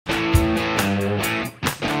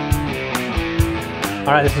All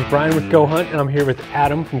right, this is Bryan with GOHUNT, and I'm here with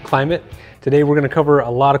Adam from Klymit. Today we're going to cover a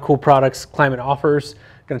lot of cool products Klymit offers.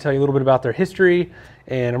 I'm going to tell you a little bit about their history,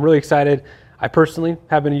 and I'm really excited. I personally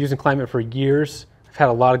have been using Klymit for years. I've had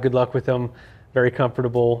a lot of good luck with them. Very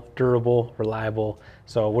comfortable, durable, reliable.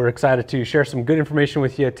 So we're excited to share some good information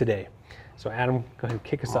with you today. So Adam, go ahead and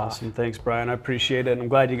kick us off. Awesome, thanks Bryan, I appreciate it. And I'm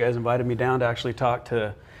glad you guys invited me down to actually talk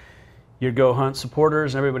to your GOHUNT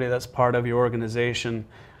supporters and everybody that's part of your organization.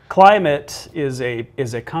 Klymit is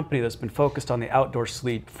a company that's been focused on the outdoor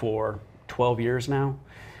sleep for 12 years now.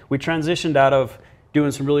 We transitioned out of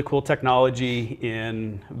doing some really cool technology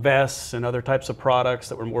in vests and other types of products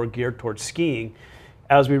that were more geared towards skiing.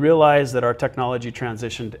 As we realized that our technology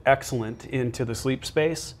transitioned excellent into the sleep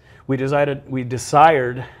space, we decided to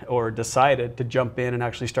jump in and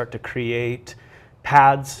actually start to create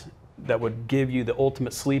pads that would give you the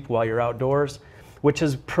ultimate sleep while you're outdoors, which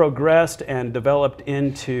has progressed and developed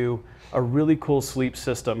into a really cool sleep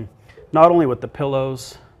system, not only with the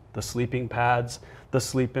pillows, the sleeping pads, the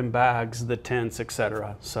sleeping bags, the tents,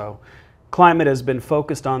 etc. So Klymit has been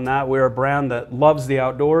focused on that. We're a brand that loves the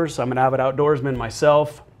outdoors. I'm an avid outdoorsman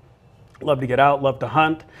myself. Love to get out, love to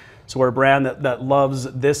hunt. So we're a brand that loves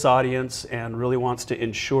this audience and really wants to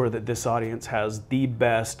ensure that this audience has the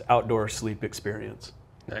best outdoor sleep experience.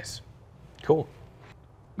 Nice. Cool.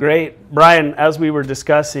 Great. Bryan, as we were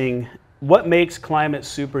discussing, what makes Klymit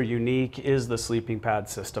super unique is the sleeping pad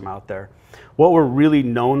system out there. What we're really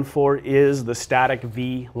known for is the Static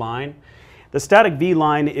V line. The Static V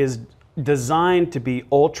line is designed to be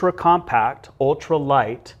ultra compact, ultra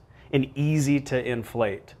light, and easy to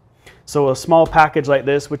inflate. So a small package like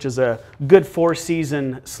this, which is a good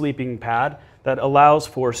 4-season sleeping pad that allows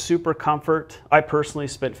for super comfort. I personally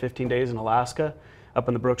spent 15 days in Alaska up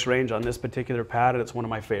in the Brooks Range on this particular pad, and it's one of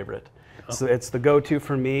my favorite. Oh. So it's the go-to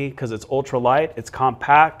for me because it's ultra light, it's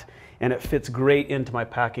compact, and it fits great into my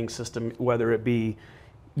packing system, whether it be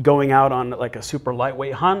going out on like a super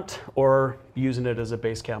lightweight hunt or using it as a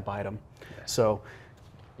base camp item. Okay. So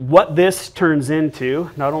what this turns into,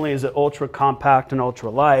 not only is it ultra compact and ultra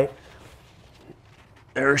light,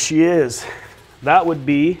 there she is. That would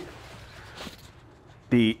be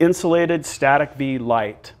the insulated Static V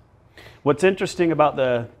Lite. What's interesting about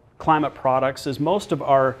the Klymit products is most of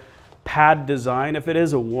our pad design, if it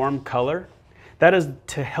is a warm color, that is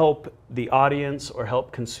to help the audience or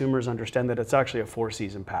help consumers understand that it's actually a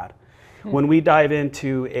 4-season pad. When we dive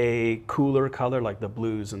into a cooler color like the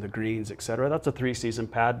blues and the greens, etc., that's a 3-season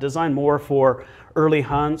pad designed more for early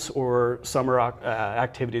hunts or summer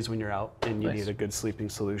activities when you're out and you need a good sleeping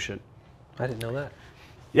solution. I didn't know that.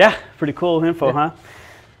 Yeah, pretty cool info, huh?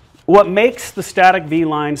 What makes the Static V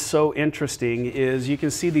line so interesting is you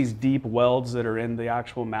can see these deep welds that are in the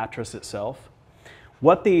actual mattress itself.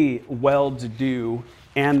 What the welds do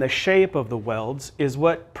and the shape of the welds is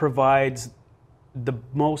what provides the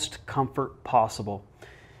most comfort possible.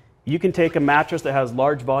 You can take a mattress that has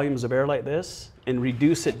large volumes of air like this and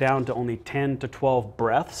reduce it down to only 10 to 12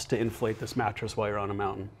 breaths to inflate this mattress while you're on a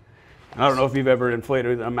mountain. I don't know if you've ever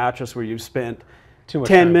inflated a mattress where you've spent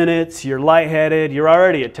 10 minutes, you're lightheaded, you're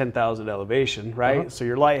already at 10,000 elevation, right? So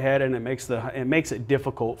you're lightheaded and it makes it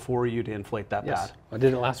difficult for you to inflate that pad. I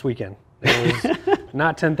did it last weekend. It was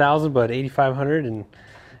not 10,000, but 8,500, and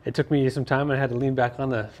it took me some time. I had to lean back on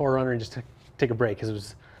the Forerunner and just take a break because it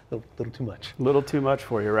was a little too much. A little too much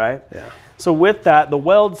for you, right? Yeah. So with that, the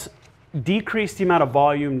welds decrease the amount of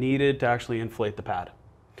volume needed to actually inflate the pad.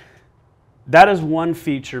 That is one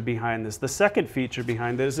feature behind this. The second feature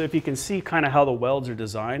behind this, if you can see kind of how the welds are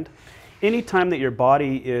designed, anytime that your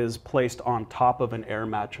body is placed on top of an air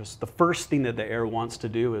mattress, the first thing that the air wants to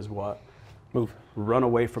do is what? Move. Run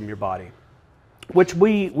away from your body, which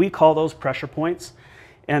we call those pressure points.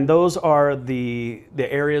 And those are the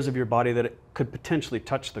areas of your body that could potentially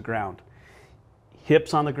touch the ground.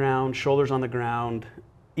 Hips on the ground, shoulders on the ground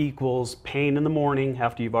equals pain in the morning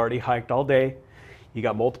after you've already hiked all day. You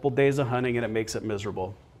got multiple days of hunting and it makes it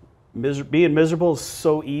miserable. Being miserable is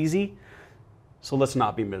so easy, so let's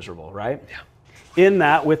not be miserable, right? Yeah. In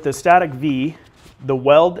that, with the Static V, the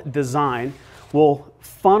weld design will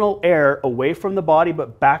funnel air away from the body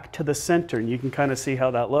but back to the center, and you can kind of see how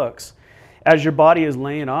that looks. As your body is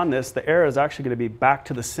laying on this, the air is actually going to be back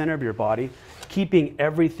to the center of your body, keeping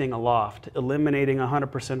everything aloft, eliminating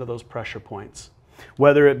 100% of those pressure points.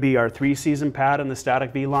 Whether it be our 3-season pad in the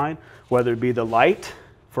Static V line, whether it be the Lite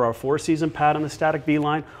for our 4-season pad in the Static V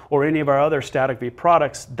line, or any of our other Static V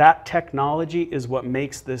products, that technology is what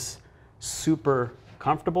makes this super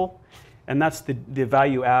comfortable, and that's the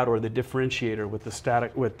value add or the differentiator with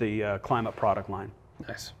the Klymit product line.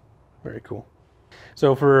 Nice. Very cool.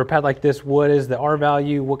 So for a pad like this, what is the R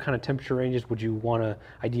value? What kind of temperature ranges would you want to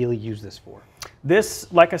ideally use this for?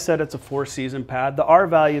 This, like I said, it's a 4-season pad. The R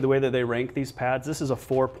value, the way that they rank these pads, this is a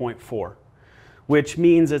 4.4, which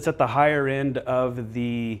means it's at the higher end of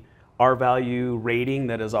the R value rating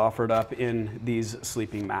that is offered up in these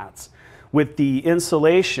sleeping mats. With the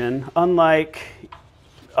insulation, unlike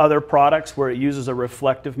other products where it uses a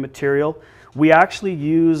reflective material, we actually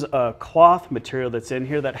use a cloth material that's in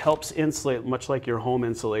here that helps insulate, much like your home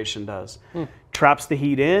insulation does. Traps the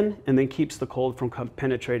heat in and then keeps the cold from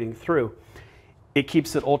penetrating through. It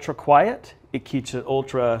keeps it ultra quiet, it keeps it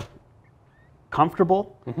ultra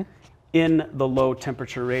comfortable in the low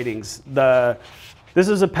temperature ratings. This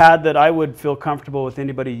is a pad that I would feel comfortable with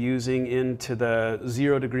anybody using into the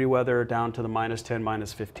 0-degree weather down to the -10,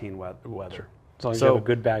 -15 weather. As long as you have a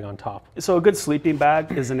good bag on top. So a good sleeping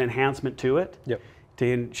bag is an enhancement to it. Yep. To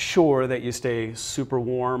ensure that you stay super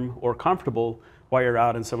warm or comfortable while you're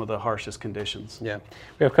out in some of the harshest conditions. Yeah.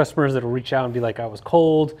 We have customers that will reach out and be like, I was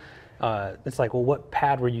cold. It's like, well, what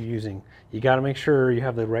pad were you using? You got to make sure you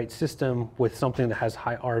have the right system with something that has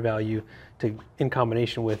high R value in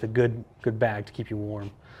combination with a good bag to keep you warm.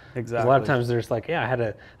 Exactly. A lot of times there's like, yeah, I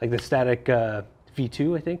had the static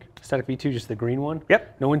V2, I think. Static V2, just the green one.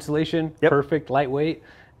 Yep. No insulation, yep. Perfect, lightweight.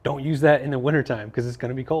 Don't use that in the wintertime because it's going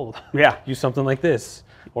to be cold. Yeah. Use something like this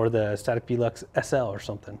or the Static Velux SL or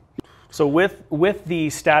something. So with the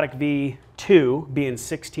Static V2 being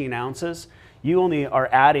 16 ounces, you only are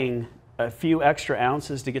adding a few extra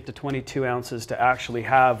ounces to get to 22 ounces to actually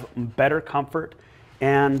have better comfort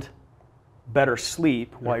and better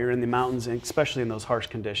sleep while you're in the mountains, and especially in those harsh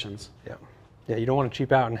conditions. Yeah. Yeah, you don't want to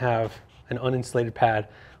cheap out and have an uninsulated pad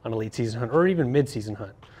on a late season hunt or even mid-season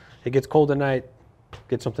hunt. It gets cold at night,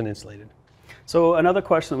 get something insulated. So another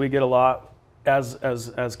question that we get a lot as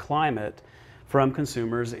Klymit from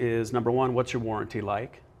consumers is, number one, what's your warranty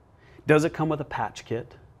like? Does it come with a patch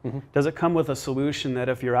kit? Does it come with a solution that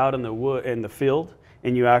if you're out in the field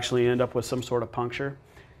and you actually end up with some sort of puncture?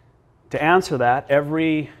 To answer that,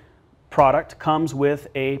 every product comes with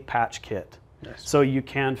a patch kit. Nice. So you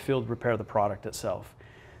can field repair the product itself.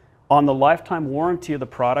 On the lifetime warranty of the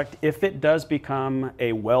product, if it does become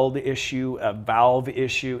a weld issue, a valve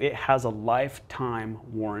issue, it has a lifetime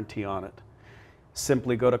warranty on it.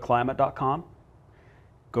 Simply go to klymit.com,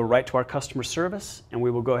 go right to our customer service, and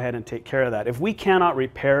we will go ahead and take care of that. If we cannot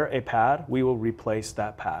repair a pad, we will replace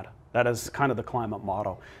that pad. That is kind of the Klymit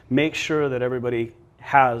motto. Make sure that everybody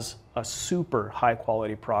has a super high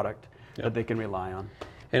quality product that they can rely on.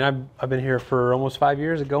 And I've been here for almost 5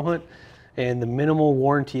 years at GOHUNT, and the minimal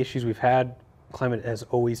warranty issues we've had, Klymit has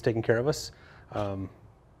always taken care of us.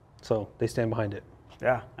 So they stand behind it.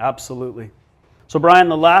 Yeah, absolutely. So Bryan,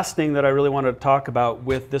 the last thing that I really wanted to talk about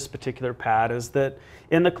with this particular pad is that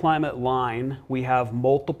in the Klymit line, we have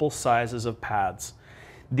multiple sizes of pads.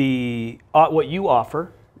 What you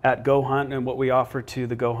offer at GOHUNT and what we offer to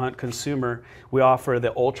the GOHUNT consumer, we offer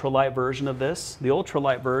the ultralight version of this. The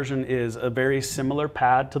ultralight version is a very similar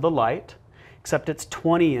pad to the light, except it's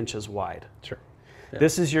 20 inches wide. Sure. Yeah.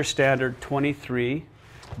 This is your standard 23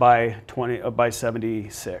 by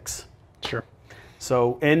 76. Sure.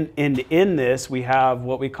 So in this, we have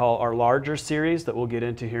what we call our larger series that we'll get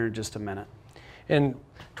into here in just a minute. And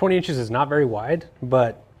 20 inches is not very wide,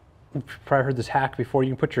 but you've probably heard this hack before.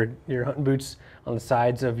 You can put your hunting boots on the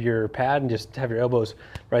sides of your pad and just have your elbows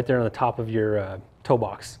right there on the top of your toe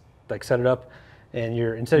box. Like set it up, and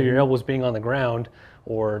instead of your elbows being on the ground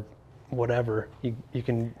or whatever, you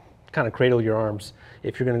can kind of cradle your arms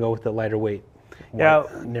if you're going to go with the lighter weight.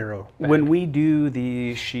 Narrow bag. When we do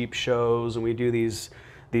the sheep shows and we do these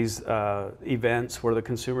events where the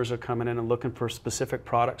consumers are coming in and looking for specific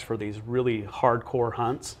products for these really hardcore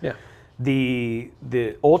hunts, the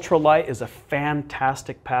ultralight is a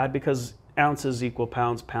fantastic pad because ounces equal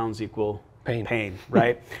pounds, pounds equal pain,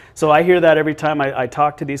 right? So I hear that every time I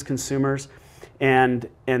talk to these consumers and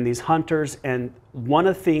these hunters, and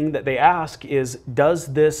one thing that they ask is, does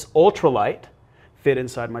this ultralight fit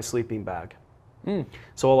inside my sleeping bag?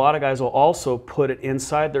 So a lot of guys will also put it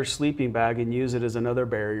inside their sleeping bag and use it as another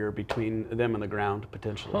barrier between them and the ground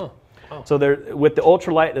potentially. So with the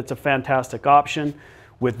ultralight, it's a fantastic option.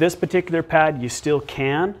 With this particular pad, you still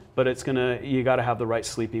can, but you got to have the right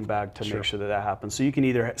sleeping bag to make sure that happens. So you can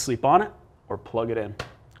either sleep on it or plug it in.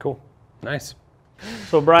 Cool, nice.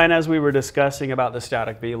 So Bryan, as we were discussing about the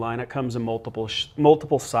Static V line, it comes in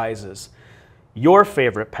multiple sizes. Your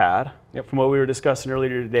favorite pad, from what we were discussing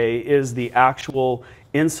earlier today, is the actual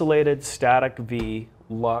insulated Static V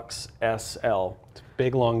Lux SL. It's a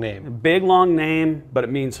big long name. Big long name, but it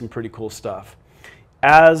means some pretty cool stuff.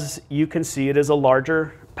 As you can see, it is a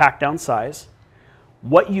larger pack down size.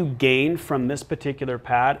 What you gain from this particular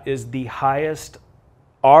pad is the highest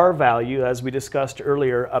R value, as we discussed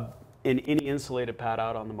earlier, in any insulated pad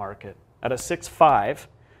out on the market. At a 6.5,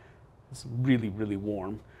 it's really, really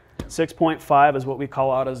warm. 6.5 is what we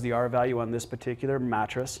call out as the R value on this particular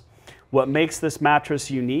mattress. What makes this mattress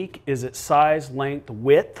unique is its size, length,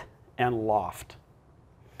 width, and loft.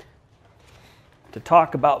 To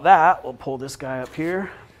talk about that, we'll pull this guy up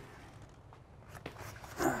here.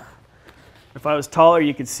 If I was taller,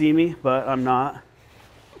 you could see me, but I'm not.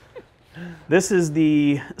 This is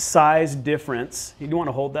the size difference. You want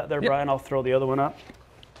to hold that there, yep. Brian? I'll throw the other one up.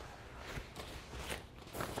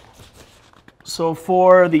 So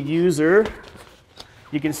for the user,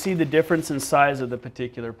 you can see the difference in size of the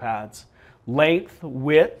particular pads. Length,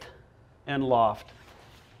 width, and loft.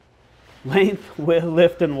 Length, width,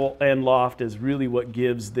 lift, and loft is really what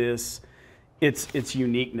gives this its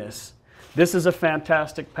uniqueness. This is a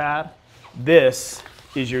fantastic pad. This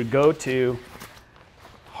is your go-to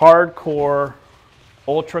hardcore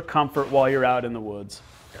ultra comfort while you're out in the woods.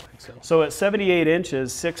 So at 78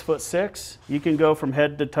 inches, 6'6", you can go from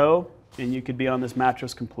head to toe and you could be on this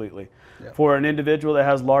mattress completely. Yep. For an individual that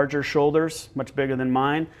has larger shoulders, much bigger than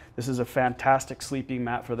mine, this is a fantastic sleeping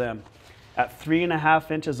mat for them. At 3.5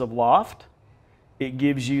 inches of loft, it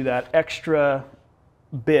gives you that extra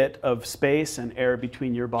bit of space and air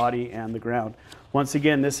between your body and the ground. Once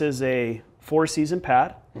again, this is a 4-season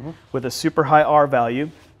pad with a super high R value.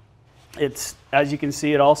 It's, as you can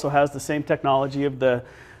see, it also has the same technology of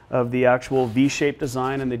the actual V-shaped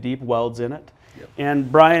design and the deep welds in it. Yep.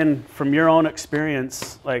 And Brian, from your own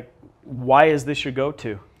experience, like, why is this your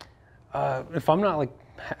go-to? If I'm not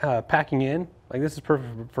like packing in, like this is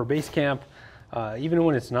perfect for base camp. Even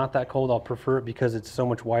when it's not that cold, I'll prefer it because it's so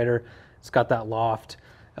much wider. It's got that loft.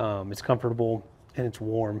 It's comfortable and it's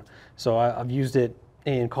warm. So I've used it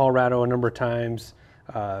in Colorado a number of times,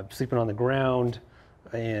 sleeping on the ground,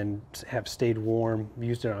 and have stayed warm. I've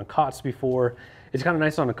used it on cots before. It's kind of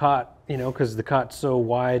nice on a cot, you know, because the cot's so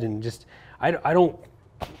wide, and just I don't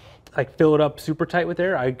like fill it up super tight with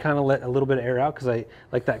air. I kind of let a little bit of air out because I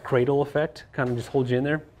like that cradle effect, kind of just holds you in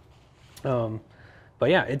there. But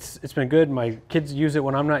yeah, it's been good. My kids use it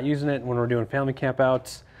when I'm not using it, when we're doing family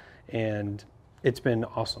campouts, and it's been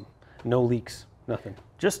awesome. No leaks, nothing.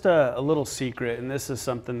 Just a little secret, and this is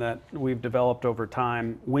something that we've developed over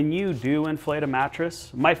time. When you do inflate a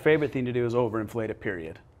mattress, my favorite thing to do is overinflate it,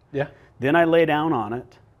 period. Yeah. Then I lay down on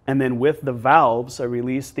it, and then with the valves, I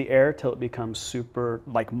release the air till it becomes super,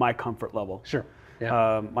 like my comfort level. Sure.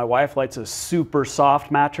 Yeah. My wife likes a super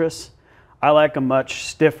soft mattress. I like a much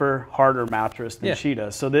stiffer, harder mattress than she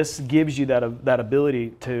does. So this gives you that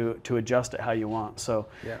ability to adjust it how you want. So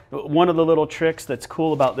one of the little tricks that's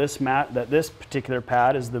cool about this this particular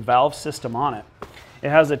pad is the valve system on it. It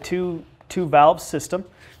has a two valve system.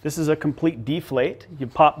 This is a complete deflate. You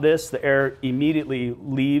pop this, the air immediately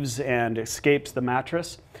leaves and escapes the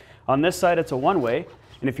mattress. On this side, it's a one-way,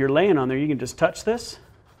 and if you're laying on there, you can just touch this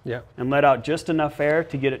and let out just enough air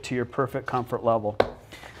to get it to your perfect comfort level.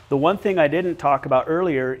 The one thing I didn't talk about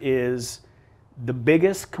earlier is the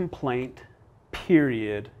biggest complaint,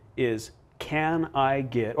 period, is can I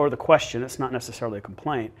get, or the question, it's not necessarily a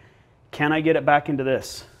complaint, can I get it back into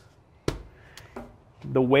this?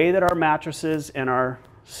 The way that our mattresses and our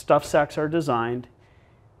stuff sacks are designed,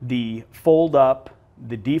 the fold up,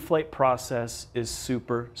 the deflate process is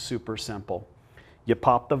super, super simple. You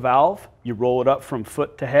pop the valve, you roll it up from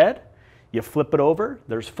foot to head, you flip it over,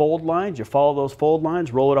 there's fold lines, you follow those fold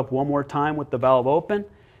lines, roll it up one more time with the valve open,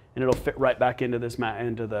 and it'll fit right back into this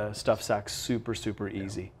into the stuff sack super, super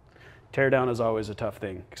easy. Tear down is always a tough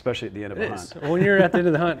thing, especially at the end of a hunt. When you're at the end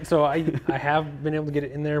of the hunt, so I have been able to get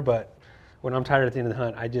it in there, but when I'm tired at the end of the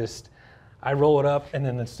hunt, I roll it up and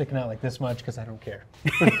then it's sticking out like this much because I don't care.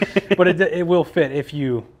 But it will fit if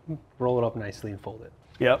you roll it up nicely and fold it.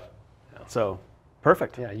 Yep. So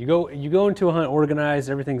perfect. Yeah, you go into a hunt organized,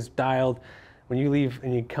 everything's dialed. When you leave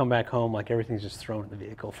and you come back home, like everything's just thrown in the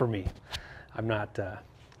vehicle. For me, I'm not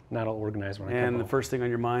all organized when I come home. And the first thing on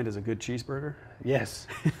your mind is a good cheeseburger? Yes,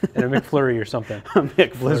 and a McFlurry or something. A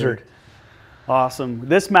McBlizzard. Awesome.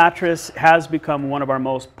 This mattress has become one of our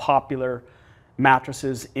most popular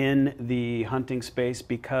mattresses in the hunting space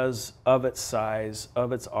because of its size,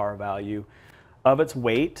 of its R value, of its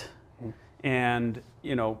weight, and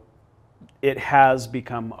you know, it has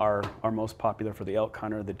become our most popular for the elk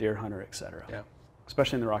hunter, the deer hunter, etc. Yeah.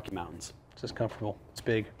 Especially in the Rocky Mountains. It's just comfortable. It's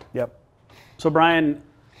big. Yep. So Brian,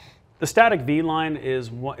 the Static V line is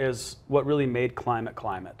what really made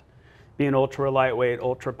Klymit. Being ultra lightweight,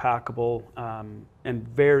 ultra packable, and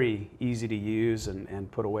very easy to use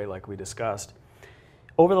and put away like we discussed.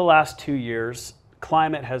 Over the last 2 years,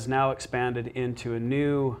 Klymit has now expanded into a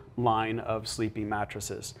new line of sleeping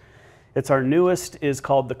mattresses. Our newest is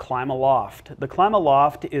called the Klymaloft. The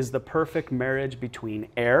Klymaloft is the perfect marriage between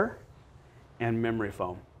air and memory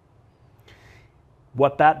foam.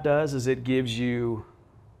 What that does is it gives you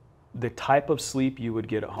the type of sleep you would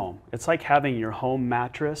get at home. It's like having your home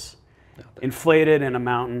mattress inflated in a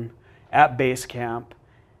mountain, at base camp,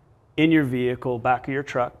 in your vehicle, back of your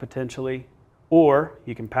truck potentially, or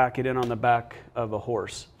you can pack it in on the back of a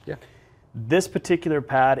horse. Yeah. This particular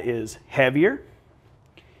pad is heavier.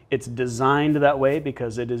 It's designed that way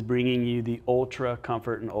because it is bringing you the ultra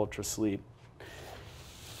comfort and ultra sleep.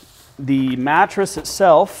 The mattress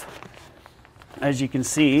itself, as you can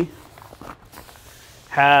see,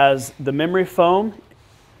 has the memory foam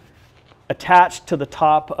attached to the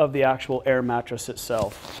top of the actual air mattress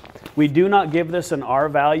itself. We do not give this an R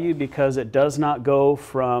value because it does not go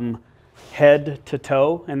from head to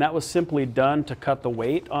toe, and that was simply done to cut the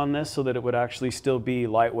weight on this so that it would actually still be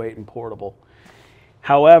lightweight and portable.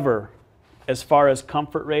 However, as far as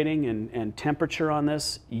comfort rating and temperature on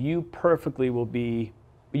this, you will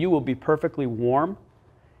be perfectly warm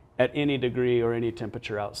at any degree or any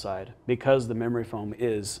temperature outside because the memory foam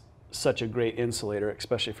is such a great insulator,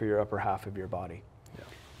 especially for your upper half of your body. Yeah.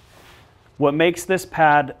 What makes this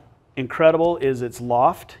pad incredible is its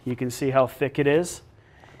loft. You can see how thick it is.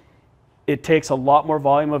 It takes a lot more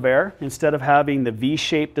volume of air. Instead of having the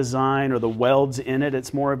V-shaped design or the welds in it,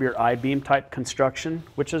 it's more of your I-beam type construction,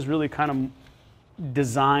 which is really kind of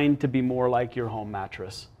designed to be more like your home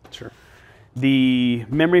mattress. Sure. The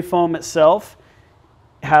memory foam itself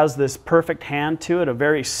has this perfect hand to it, a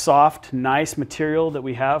very soft, nice material that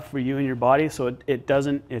we have for you and your body, so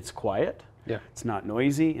it's quiet, yeah, it's not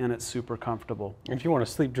noisy, and it's super comfortable. If you want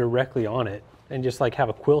to sleep directly on it and just like have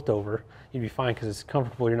a quilt over, you'd be fine because it's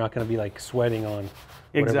comfortable. You're not going to be like sweating on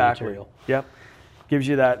whatever material. Yep, gives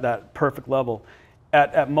you that perfect level.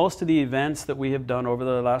 At most of the events that we have done over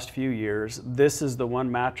the last few years, this is the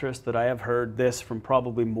one mattress that I have heard this from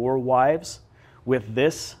probably more wives. With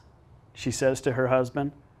this, she says to her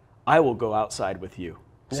husband, "I will go outside with you."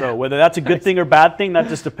 Yeah. So whether that's a good thing or bad thing, that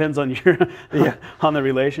just depends on your on the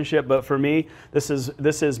relationship. But for me, this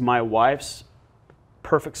is my wife's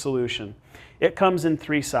perfect solution. It comes in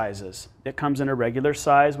 3 sizes. It comes in a regular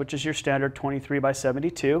size, which is your standard 23 by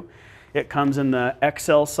 72. It comes in the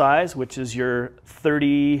XL size, which is your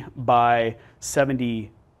 30 by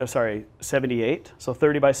 78, so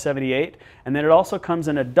 30 by 78. And then it also comes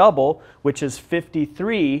in a double, which is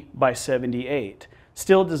 53 by 78,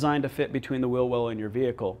 still designed to fit between the wheel well and your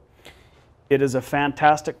vehicle. It is a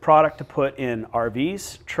fantastic product to put in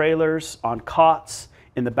RVs, trailers, on cots,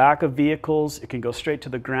 in the back of vehicles. It can go straight to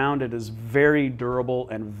the ground. It is very durable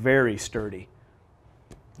and very sturdy.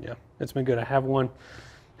 Yeah, it's been good. I have one.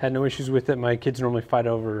 Had no issues with it. My kids normally fight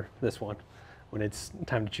over this one when it's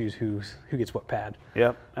time to choose who gets what pad.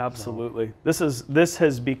 Yep, absolutely. So. This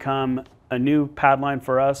has become a new pad line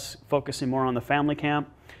for us, focusing more on the family camp,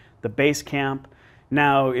 the base camp.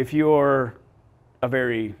 Now, if you're a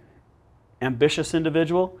very ambitious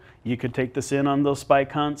individual, you could take this in on those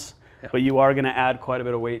spike hunts, yeah, but you are going to add quite a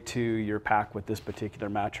bit of weight to your pack with this particular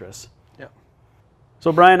mattress. Yeah.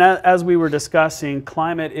 So Brian, as we were discussing,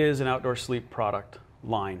 Klymit is an outdoor sleep product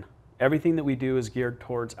line. Everything that we do is geared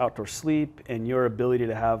towards outdoor sleep and your ability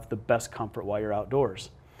to have the best comfort while you're outdoors.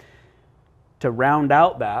 To round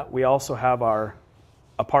out that, we also have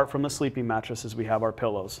apart from the sleeping mattresses, we have our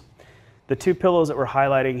pillows. The 2 pillows that we're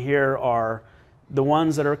highlighting here are the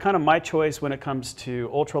ones that are kind of my choice when it comes to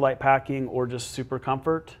ultralight packing or just super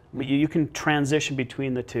comfort. But you can transition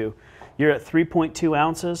between the 2. You're at 3.2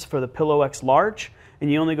 ounces for the Pillow X Large,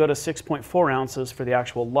 and you only go to 6.4 ounces for the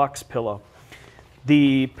actual Luxe pillow.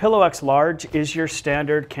 The Pillow X Large is your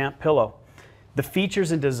standard camp pillow. The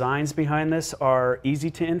features and designs behind this are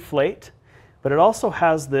easy to inflate, but it also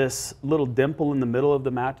has this little dimple in the middle of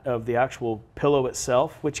the actual pillow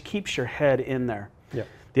itself, which keeps your head in there. Yeah.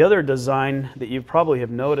 The other design that you probably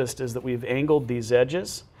have noticed is that we've angled these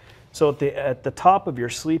edges. So at the top of your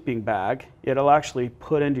sleeping bag, it'll actually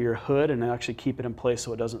put into your hood and actually keep it in place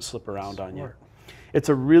so it doesn't slip around on you. It's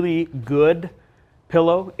a really good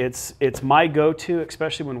pillow. It's my go-to,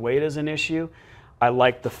 especially when weight is an issue. I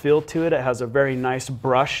like the feel to it. It has a very nice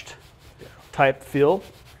brushed type feel.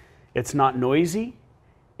 It's not noisy,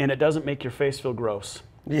 and it doesn't make your face feel gross.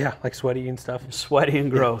 Yeah, like sweaty and stuff. Sweaty and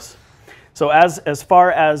gross. So as far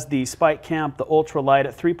as the Spike Camp, the ultralight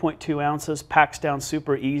at 3.2 ounces, packs down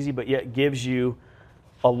super easy, but yet gives you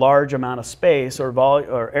a large amount of space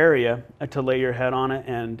or area to lay your head on it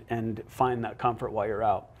and find that comfort while you're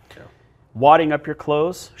out. Yeah. Wadding up your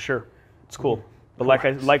clothes, sure, it's cool.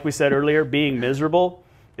 But like we said earlier, being miserable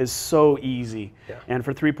is so easy. Yeah. And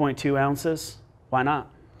for 3.2 ounces, why not?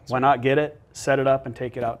 Why not get it, set it up, and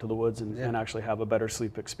take it out to the woods and actually have a better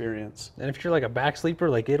sleep experience? And if you're like a back sleeper,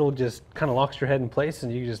 like it'll just kind of locks your head in place,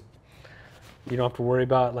 and you don't have to worry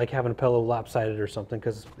about like having a pillow lopsided or something,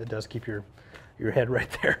 because it does keep your head right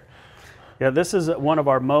there. Yeah, this is one of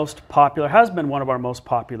our most popular, has been one of our most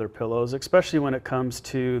popular pillows, especially when it comes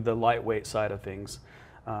to the lightweight side of things.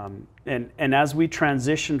 And as we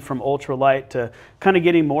transitioned from ultralight to kind of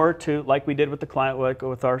getting more to, like we did with the Klymit,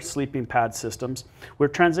 with our sleeping pad systems, we're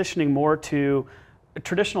transitioning more to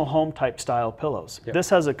traditional home type style pillows. Yep. This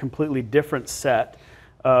has a completely different set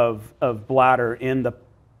of bladder in the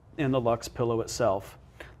Luxe pillow itself.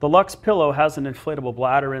 The Luxe pillow has an inflatable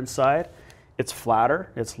bladder inside. It's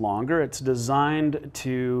flatter, it's longer, it's designed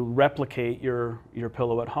to replicate your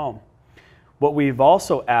pillow at home. What we've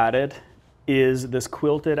also added is this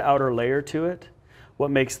quilted outer layer to it.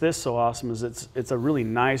 What makes this so awesome is it's a really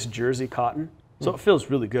nice jersey cotton, so it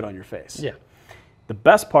feels really good on your face. Yeah. The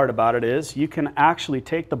best part about it is you can actually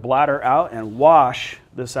take the bladder out and wash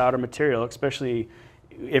this outer material, especially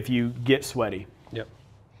if you get sweaty. Yep.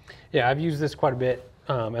 Yeah, I've used this quite a bit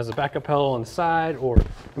as a backup pillow on the side, or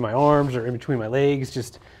in my arms, or in between my legs,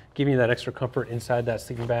 just giving you that extra comfort inside that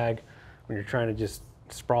sleeping bag when you're trying to just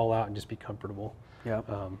sprawl out and just be comfortable. Yeah.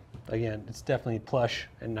 Again, it's definitely plush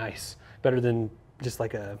and nice. Better than just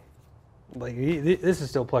like this is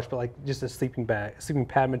still plush, but like just a sleeping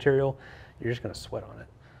pad material, you're just gonna sweat on it.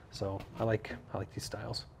 So I like these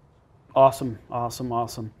styles. Awesome, awesome,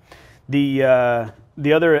 awesome. The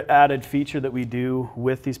other added feature that we do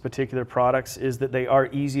with these particular products is that they are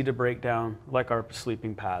easy to break down, like our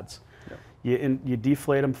sleeping pads. Yep. You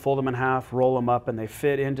deflate them, fold them in half, roll them up, and they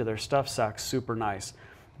fit into their stuff sacks super nice.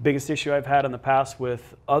 Biggest issue I've had in the past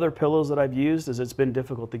with other pillows that I've used is it's been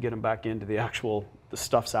difficult to get them back into the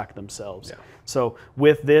stuff sack themselves. Yeah. So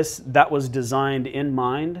with this, that was designed in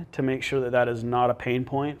mind to make sure that is not a pain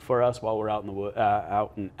point for us while we're out in the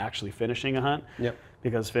out and actually finishing a hunt. Yep.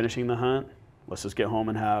 Because finishing the hunt, let's just get home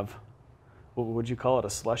and have, what would you call it, a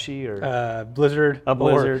slushy or blizzard? A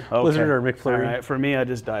blizzard. Or blizzard or McFlurry. All right. For me, I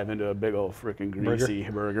just dive into a big old freaking greasy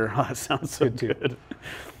burger. Oh, that sounds so good.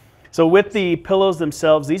 So with the pillows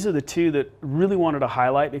themselves, these are the two that really wanted to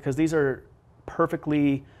highlight because these are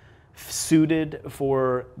perfectly suited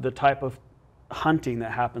for the type of hunting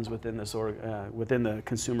that happens within this within the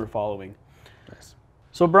consumer following. Nice.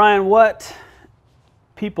 So Brian, what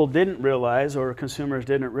people didn't realize, or consumers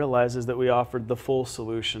didn't realize, is that we offered the full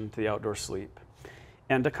solution to the outdoor sleep.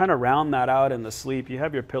 And to kind of round that out in the sleep, you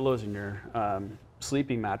have your pillows and your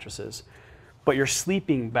sleeping mattresses. But your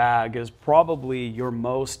sleeping bag is probably your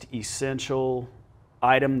most essential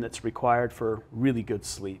item that's required for really good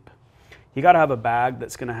sleep. You got to have a bag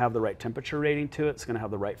that's going to have the right temperature rating to it, it's going to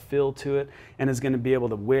have the right feel to it, and is going to be able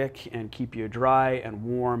to wick and keep you dry and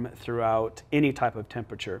warm throughout any type of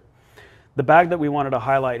temperature. The bag that we wanted to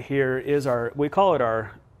highlight here is we call it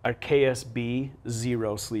our KSB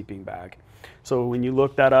Zero sleeping bag. So when you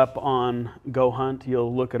look that up on GOHUNT,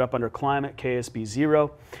 you'll look it up under Klymit, KSB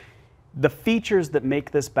Zero. The features that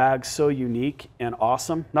make this bag so unique and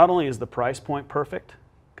awesome, not only is the price point perfect,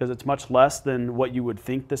 because it's much less than what you would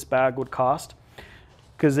think this bag would cost,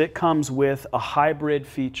 because it comes with a hybrid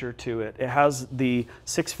feature to it. It has the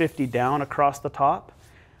 650 down across the top,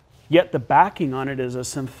 yet the backing on it is a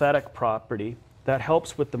synthetic property that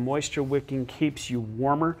helps with the moisture wicking, keeps you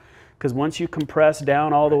warmer, because once you compress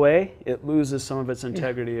down all the way, it loses some of its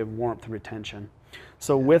integrity of warmth retention.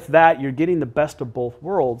 So with that, you're getting the best of both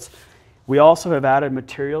worlds. We also have added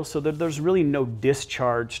materials so that there's really no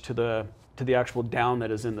discharge to the actual down that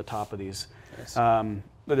is in the top of these. Nice.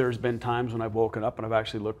 There's been times when I've woken up and I've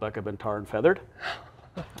actually looked like I've been tar and feathered.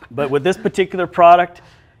 But with this particular product,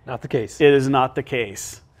 not the case. It is not the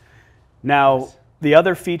case. Now, nice. The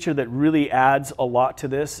other feature that really adds a lot to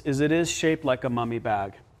this is it is shaped like a mummy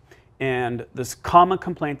bag. And this common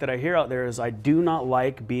complaint that I hear out there is I do not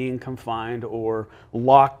like being confined or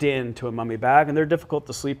locked into a mummy bag, and they're difficult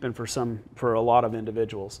to sleep in for a lot of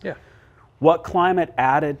individuals. Yeah. What Klymit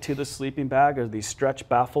added to the sleeping bag are these stretch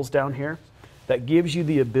baffles down here that gives you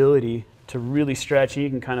the ability to really stretch. You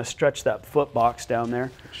can kind of stretch that foot box down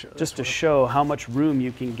there just to show how much room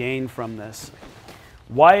you can gain from this.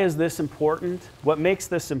 Why is this important? What makes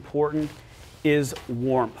this important is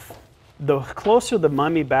warmth. The closer the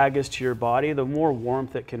mummy bag is to your body, the more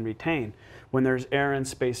warmth it can retain. When there's air and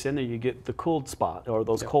space in there, you get the cold spot or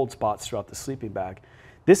those cold spots throughout the sleeping bag.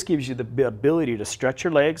 This gives you the ability to stretch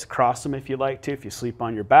your legs, cross them if you like to. If you sleep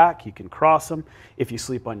on your back, you can cross them. If you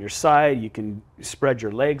sleep on your side, you can spread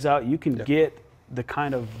your legs out. You can get the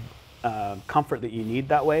kind of comfort that you need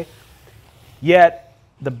that way. Yet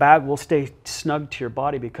the bag will stay snug to your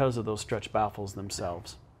body because of those stretch baffles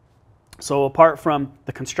themselves. So apart from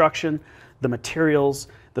the construction, the materials,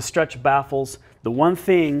 the stretch baffles, the one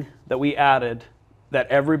thing that we added that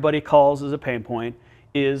everybody calls as a pain point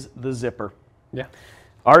is the zipper. Yeah.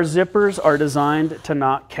 Our zippers are designed to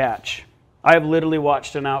not catch. I've literally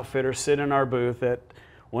watched an outfitter sit in our booth at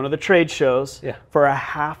one of the trade shows for a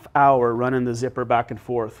half hour running the zipper back and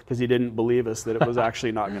forth because he didn't believe us that it was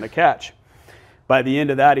actually not going to catch. By the end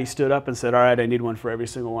of that, he stood up and said, all right, I need one for every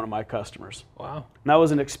single one of my customers. Wow. And that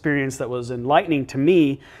was an experience that was enlightening to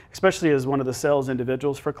me, especially as one of the sales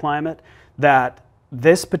individuals for Klymit, that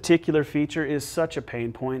this particular feature is such a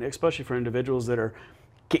pain point, especially for individuals that are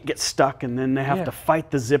get stuck and then they have to fight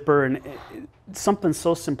the zipper, and something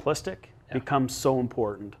so simplistic becomes so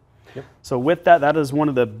important. Yep. So with that, that is one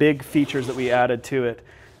of the big features that we added to it.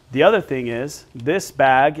 The other thing is this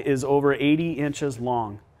bag is over 80 inches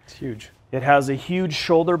long. It's huge. It has a huge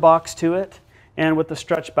shoulder box to it, and with the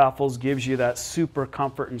stretch baffles gives you that super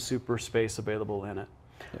comfort and super space available in it.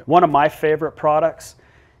 Yep. One of my favorite products.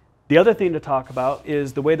 The other thing to talk about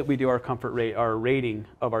is the way that we do our comfort rate, our rating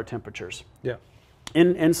of our temperatures. Yeah.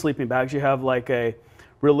 In sleeping bags, you have like a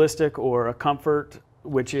realistic or a comfort,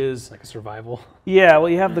 which is like a survival. Yeah, well,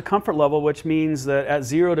 you have the comfort level, which means that at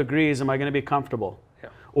 0 degrees, am I going to be comfortable?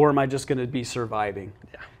 Yeah. Or am I just going to be surviving?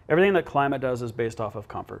 Yeah. Everything that Klymit does is based off of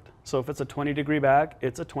comfort. So if it's a 20-degree bag,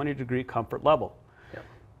 it's a 20-degree comfort level. Yep.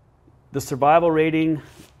 The survival rating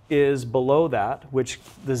is below that, which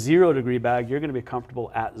the 0-degree bag, you're going to be comfortable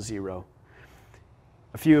at 0.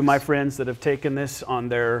 A few of my friends that have taken this on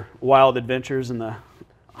their wild adventures in the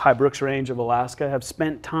High Brooks Range of Alaska have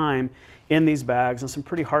spent time in these bags in some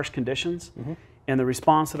pretty harsh conditions. Mm-hmm. And the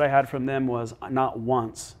response that I had from them was, not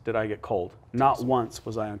once did I get cold. Not once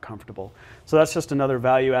was I uncomfortable. So that's just another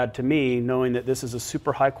value add to me, knowing that this is a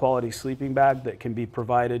super high quality sleeping bag that can be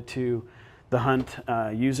provided to the hunt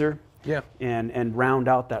user and round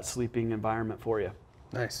out that sleeping environment for you.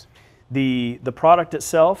 Nice. The product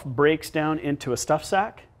itself breaks down into a stuff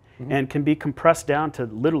sack and can be compressed down to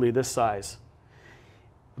literally this size.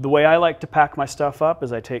 The way I like to pack my stuff up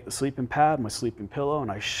is I take the sleeping pad, my sleeping pillow,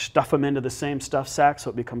 and I stuff them into the same stuff sack so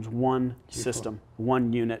it becomes one system,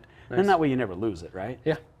 one unit. Nice. And that way you never lose it, right?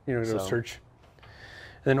 Yeah, you don't go search. And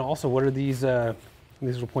then also, what are these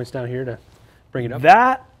little points down here to bring it up?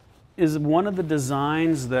 That is one of the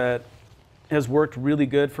designs that has worked really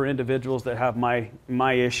good for individuals that have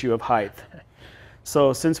my issue of height.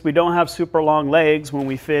 So since we don't have super long legs, when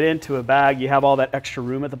we fit into a bag, you have all that extra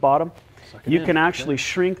room at the bottom. You can actually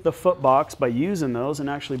shrink the foot box by using those and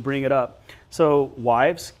actually bring it up. So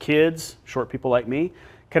wives, kids, short people like me,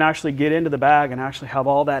 can actually get into the bag and actually have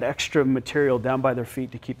all that extra material down by their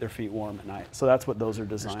feet to keep their feet warm at night. So that's what those are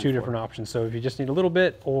designed for. There's two different options. So if you just need a little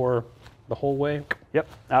bit or the whole way. Yep,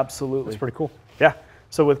 absolutely. That's pretty cool. Yeah.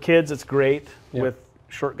 So with kids, it's great. Yep. With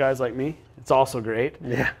short guys like me, it's also great.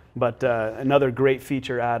 Yeah. But another great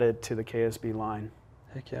feature added to the KSB line.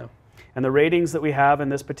 Heck yeah. And the ratings that we have in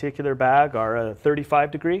this particular bag are a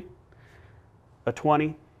 35 degree, a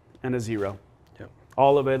 20, and a 0. Yep.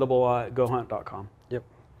 All available at GOHUNT.com. Yep.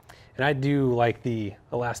 And I do like the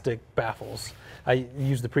elastic baffles. I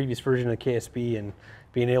use the previous version of KSB, and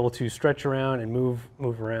being able to stretch around and move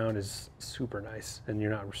around is super nice, and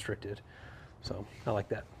you're not restricted. So I like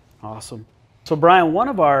that. Awesome. So Bryan, one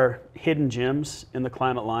of our hidden gems in the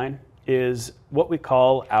Klymit line is what we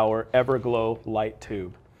call our Everglow light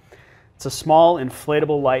tube. It's a small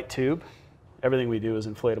inflatable light tube. Everything we do is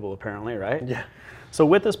inflatable apparently, right? Yeah. So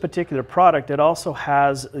with this particular product, it also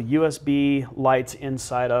has USB lights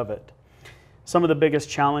inside of it. Some of the biggest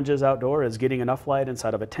challenges outdoor is getting enough light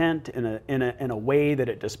inside of a tent in a way that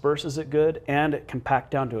it disperses it good, and it can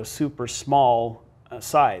pack down to a super small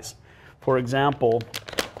size. For example,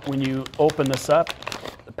 when you open this up,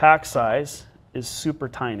 the pack size is super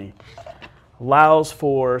tiny. Allows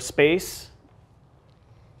for space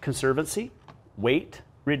conservancy, weight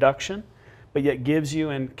reduction, but yet gives you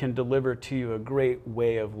and can deliver to you a great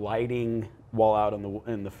way of lighting while out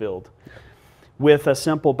in the field. With a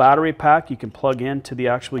simple battery pack, you can plug into the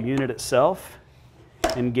actual unit itself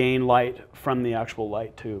and gain light from the actual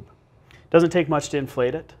light tube. Doesn't take much to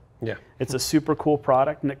inflate it. Yeah. It's a super cool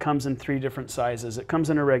product, and it comes in 3 different sizes. It comes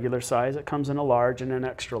in a regular size, it comes in a large, and an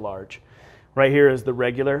extra large. Right here is the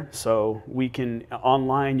regular, so we can,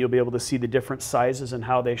 online you'll be able to see the different sizes and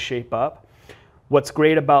how they shape up. What's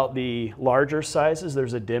great about the larger sizes,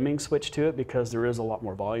 there's a dimming switch to it because there is a lot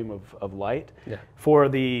more volume of light. Yeah. For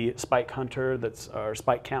the spike hunter or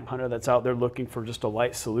spike camp hunter that's out there looking for just a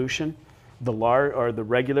light solution, The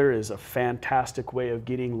regular is a fantastic way of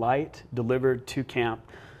getting light delivered to camp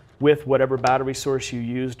with whatever battery source you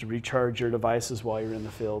use to recharge your devices while you're in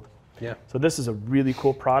the field. Yeah. So this is a really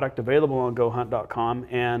cool product available on GOHUNT.com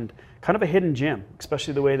and kind of a hidden gem,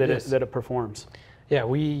 especially the way that it performs. Yeah,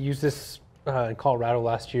 we used this in Colorado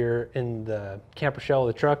last year in the camper shell of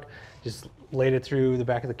the truck. Just laid it through the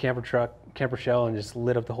back of the camper shell and just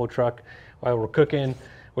lit up the whole truck while we're cooking.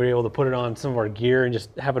 We were able to put it on some of our gear and just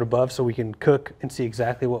have it above so we can cook and see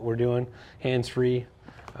exactly what we're doing, hands-free.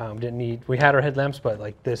 We had our headlamps, but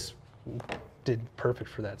like this did perfect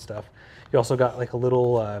for that stuff. You also got like a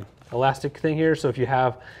little elastic thing here, so if you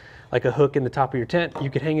have like a hook in the top of your tent, you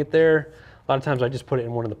could hang it there. A lot of times I just put it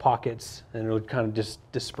in one of the pockets and it would kind of just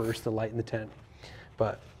disperse the light in the tent.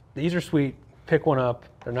 But these are sweet. Pick one up.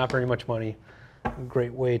 They're not very much money.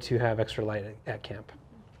 Great way to have extra light at camp.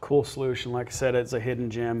 Cool solution. Like I said, it's a hidden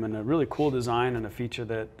gem and a really cool design and a feature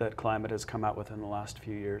that Klymit has come out with in the last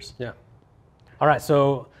few years. Yeah. All right,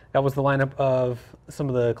 so that was the lineup of some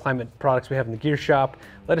of the Klymit products we have in the gear shop.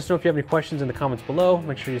 Let us know if you have any questions in the comments below.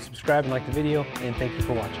 Make sure you subscribe and like the video, and thank you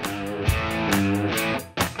for watching.